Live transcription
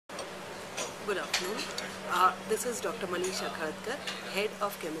Good afternoon. This is Dr. Manisha Khadkar, Head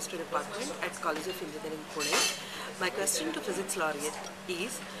of Chemistry Department at College of Engineering, Pune. My question to Physics Laureate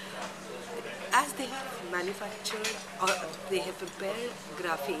is, as they have manufactured or they have prepared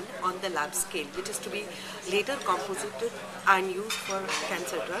graphene on the lab scale, which is to be later composited and used for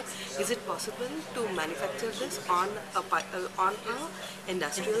cancer drugs, is it possible to manufacture this on a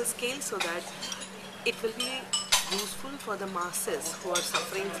industrial scale so that it will be useful for the masses who are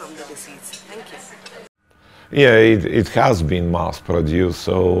suffering from the disease? Thank you. Yeah, it has been mass produced.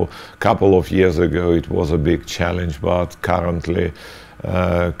 So a couple of years ago it was a big challenge, but currently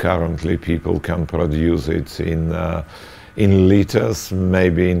people can produce it in liters,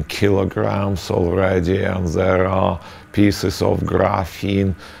 maybe in kilograms already, and there are pieces of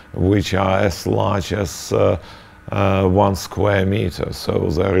graphene which are as large as 1 square meter, so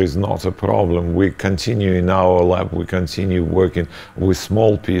there is not a problem. We continue in our lab, we continue working with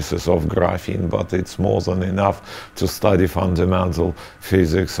small pieces of graphene, but it's more than enough to study fundamental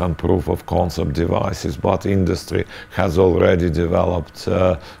physics and proof of concept devices. But industry has already developed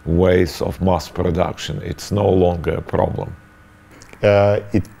ways of mass production. It's no longer a problem.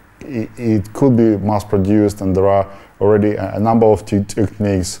 It could be mass produced, and there are already a number of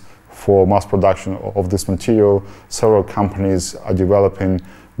techniques for mass production of this material. Several companies are developing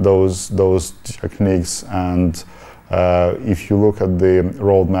those techniques, and if you look at the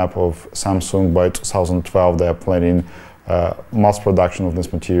roadmap of Samsung, by 2012 they are planning mass production of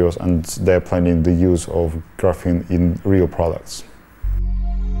these materials, and they're planning the use of graphene in real products.